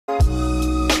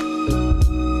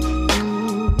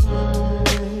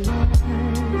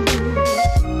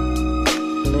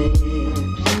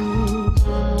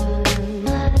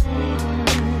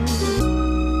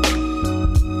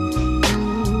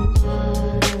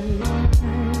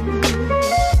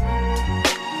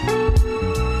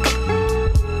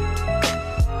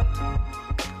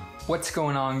What's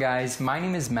going on, guys? My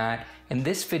name is Matt, and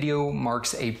this video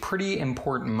marks a pretty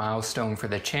important milestone for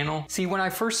the channel. See, when I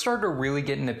first started to really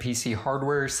get into PC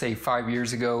hardware, say 5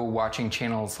 years ago, watching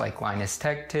channels like Linus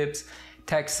Tech Tips,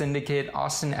 Tech Syndicate,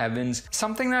 Austin Evans,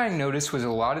 something that I noticed was a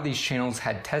lot of these channels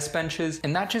had test benches,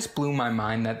 and that just blew my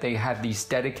mind that they had these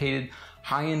dedicated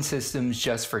high-end systems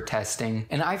just for testing.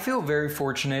 And I feel very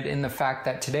fortunate in the fact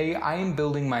that today I am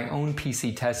building my own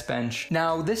PC test bench.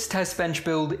 Now, this test bench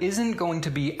build isn't going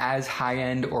to be as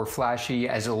high-end or flashy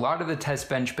as a lot of the test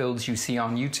bench builds you see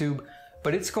on YouTube,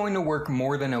 but it's going to work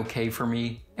more than okay for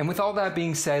me. And with all that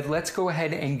being said, let's go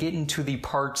ahead and get into the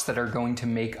parts that are going to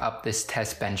make up this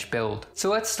test bench build. So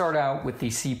let's start out with the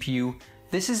CPU.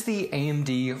 This is the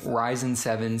AMD Ryzen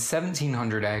 7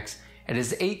 1700X. It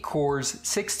has 8 cores,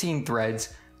 16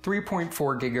 threads, 3.4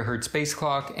 GHz base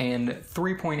clock, and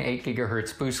 3.8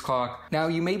 GHz boost clock. Now,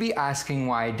 you may be asking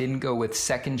why I didn't go with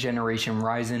 2nd generation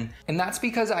Ryzen, and that's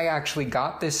because I actually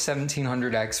got this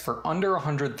 1700X for under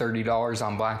 $130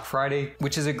 on Black Friday,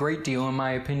 which is a great deal in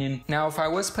my opinion. Now, if I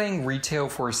was paying retail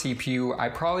for a CPU, I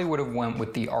probably would have went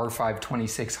with the R5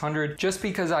 2600, just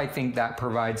because I think that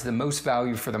provides the most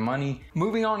value for the money.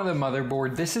 Moving on to the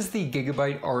motherboard, this is the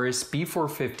Gigabyte Aorus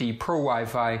B450 Pro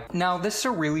Wi-Fi. Now, this is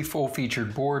a really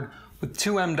full-featured board with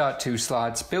 2 M.2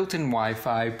 slots, built-in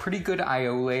Wi-Fi, pretty good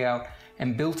I/O layout,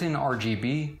 and built-in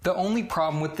RGB. The only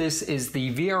problem with this is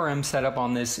the VRM setup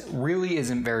on this really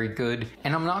isn't very good,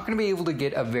 and I'm not going to be able to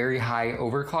get a very high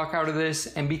overclock out of this,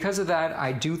 and because of that,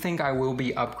 I do think I will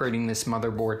be upgrading this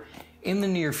motherboard in the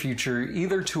near future,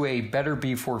 either to a better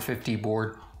B450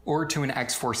 board or to an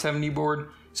X470 board.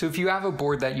 So if you have a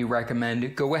board that you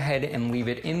recommend, go ahead and leave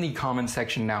it in the comment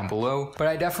section down below, but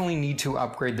I definitely need to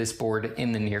upgrade this board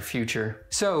in the near future.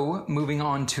 So moving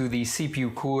on to the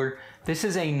CPU cooler, this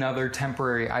is another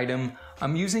temporary item.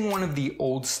 I'm using one of the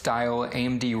old style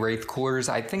AMD Wraith coolers.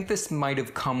 I think this might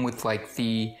have come with like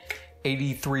the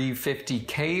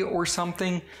 8350K or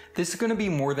something. This is going to be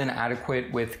more than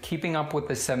adequate with keeping up with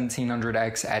the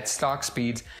 1700X at stock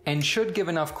speeds and should give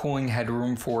enough cooling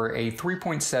headroom for a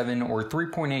 3.7 or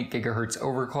 3.8 GHz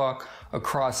overclock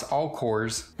across all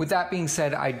cores. With that being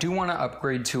said, I do want to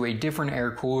upgrade to a different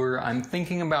air cooler. I'm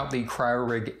thinking about the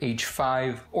CryoRig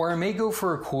H5, or I may go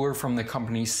for a cooler from the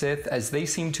company Sith, as they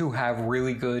seem to have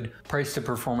really good price to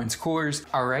performance coolers.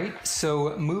 Alright,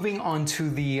 so moving on to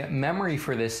the memory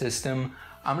for this system,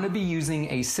 I'm going to be using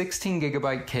a 16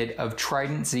 GB kit of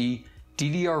Trident Z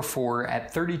DDR4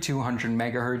 at 3200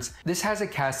 MHz. This has a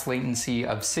cast latency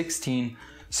of 16,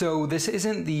 so this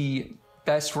isn't the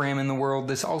best RAM in the world.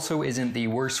 This also isn't the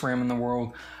worst RAM in the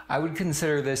world. I would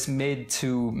consider this mid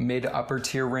to mid upper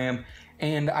tier RAM,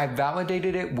 and I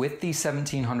validated it with the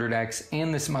 1700X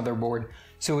and this motherboard,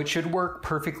 so it should work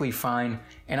perfectly fine,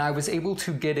 and I was able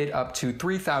to get it up to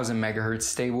 3000 MHz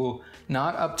stable,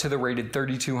 not up to the rated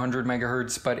 3200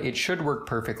 MHz, but it should work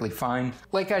perfectly fine.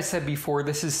 Like I said before,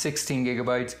 this is 16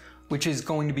 GB, which is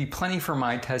going to be plenty for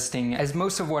my testing, as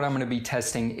most of what I'm going to be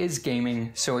testing is gaming.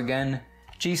 So again,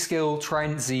 G.Skill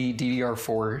Trident Z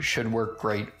DDR4 should work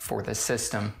great for this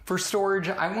system. For storage,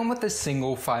 I went with a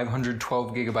single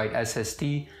 512 GB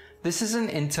SSD. This is an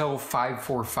Intel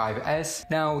 545S.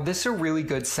 Now, this is a really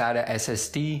good SATA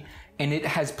SSD, and it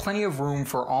has plenty of room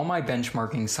for all my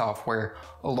benchmarking software,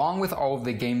 along with all of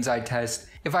the games I test.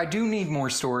 If I do need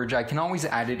more storage, I can always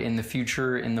add it in the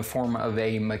future in the form of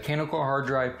a mechanical hard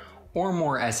drive or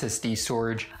more SSD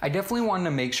storage. I definitely wanted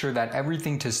to make sure that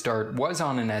everything to start was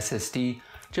on an SSD,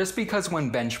 just because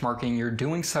when benchmarking, you're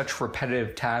doing such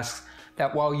repetitive tasks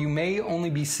that while you may only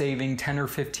be saving 10 or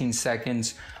 15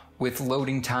 seconds with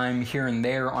loading time here and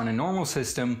there on a normal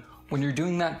system, when you're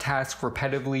doing that task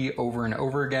repetitively over and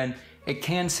over again, it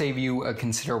can save you a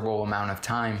considerable amount of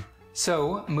time.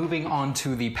 So moving on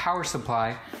to the power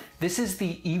supply, this is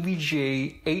the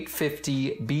EVGA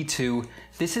 850 B2.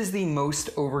 This is the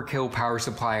most overkill power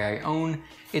supply I own.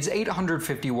 It's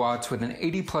 850 watts with an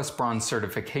 80 plus bronze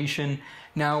certification.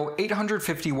 Now,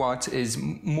 850 watts is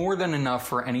more than enough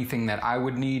for anything that I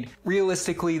would need.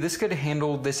 Realistically, this could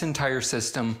handle this entire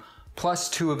system, plus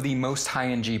 2 of the most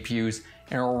high-end GPUs,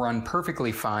 and it will run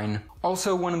perfectly fine.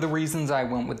 Also, one of the reasons I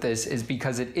went with this is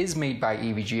because it is made by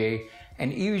EVGA,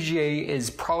 and EVGA is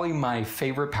probably my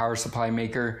favorite power supply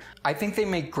maker. I think they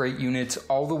make great units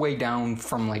all the way down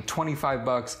from like 25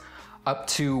 bucks up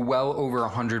to well over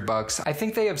 $100. I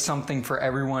think they have something for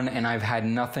everyone, and I've had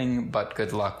nothing but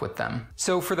good luck with them.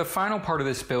 So for the final part of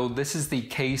this build, this is the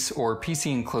case or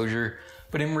PC enclosure,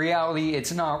 but in reality,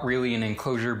 it's not really an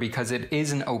enclosure because it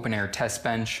is an open air test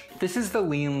bench. This is the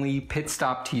Lian Li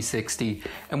Pitstop T60,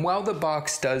 and while the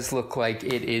box does look like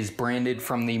it is branded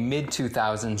from the mid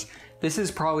 2000s, This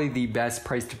is probably the best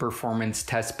price to performance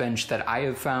test bench that I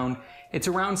have found. It's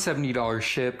around $70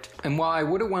 shipped, and while I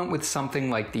would have went with something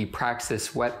like the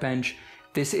Praxis Wet Bench,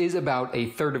 this is about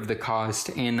a third of the cost,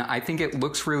 and I think it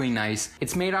looks really nice.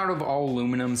 It's made out of all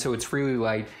aluminum, so it's really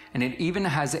light, and it even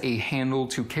has a handle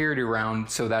to carry it around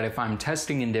so that if I'm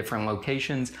testing in different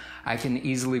locations, I can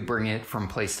easily bring it from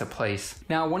place to place.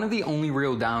 Now, one of the only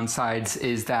real downsides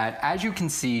is that, as you can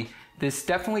see, this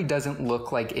definitely doesn't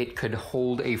look like it could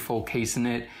hold a full case in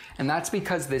it, and that's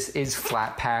because this is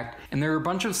flat packed and there are a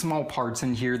bunch of small parts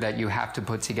in here that you have to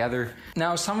put together.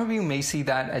 Now, some of you may see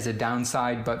that as a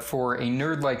downside, but for a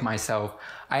nerd like myself,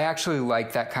 I actually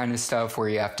like that kind of stuff where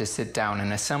you have to sit down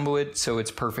and assemble it, so it's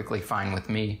perfectly fine with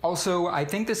me. Also, I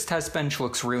think this test bench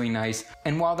looks really nice,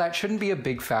 and while that shouldn't be a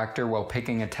big factor while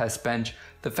picking a test bench,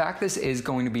 the fact this is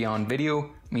going to be on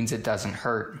video means it doesn't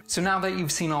hurt. So now that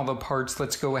you've seen all the parts,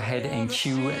 let's go ahead and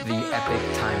cue the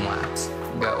epic time lapse.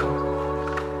 Go.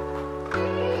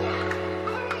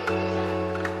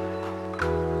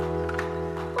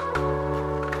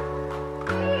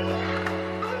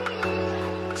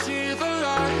 See the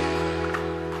light.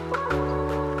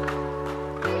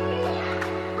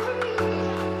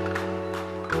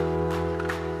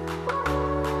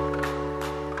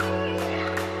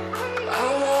 I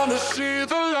wanna see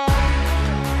the light.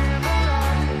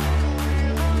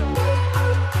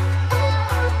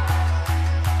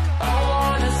 I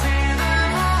wanna see the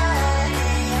light.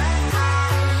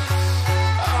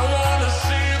 I wanna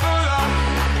see the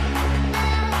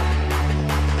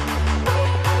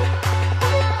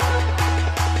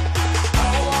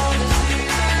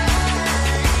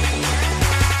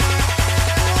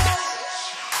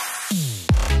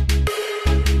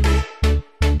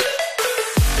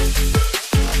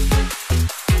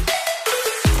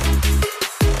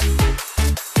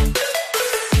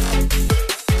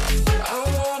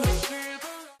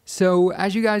So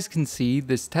as you guys can see,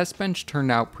 this test bench turned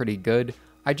out pretty good.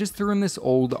 I just threw in this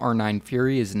old R9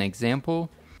 Fury as an example.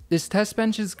 This test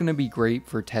bench is going to be great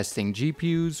for testing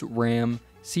GPUs, RAM,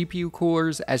 CPU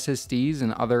coolers, SSDs,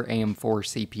 and other AM4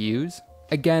 CPUs.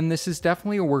 Again, this is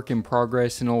definitely a work in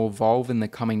progress and will evolve in the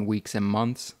coming weeks and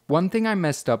months. One thing I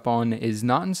messed up on is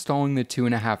not installing the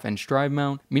 2.5-inch drive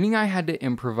mount, meaning I had to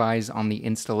improvise on the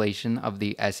installation of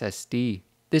the SSD.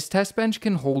 This test bench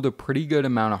can hold a pretty good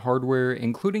amount of hardware,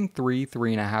 including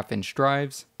 3.5-inch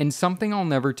drives, and something I'll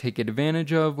never take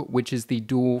advantage of, which is the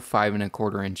dual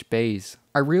 5.25-inch bays.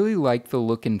 I really like the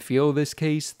look and feel of this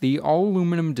case. The all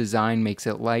aluminum design makes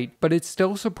it light, but it's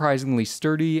still surprisingly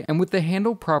sturdy, and with the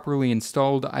handle properly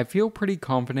installed, I feel pretty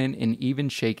confident in even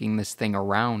shaking this thing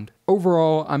around.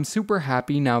 Overall, I'm super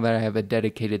happy now that I have a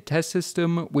dedicated test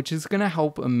system, which is going to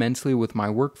help immensely with my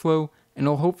workflow, and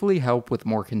it'll hopefully help with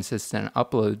more consistent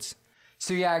uploads.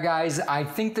 So yeah guys, I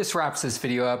think this wraps this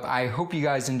video up. I hope you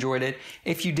guys enjoyed it.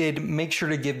 If you did, make sure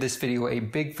to give this video a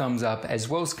big thumbs up, as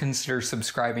well as consider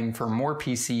subscribing for more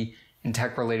PC and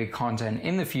tech related content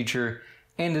in the future.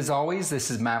 And as always, this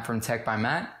is Matt from Tech by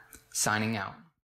Matt, signing out.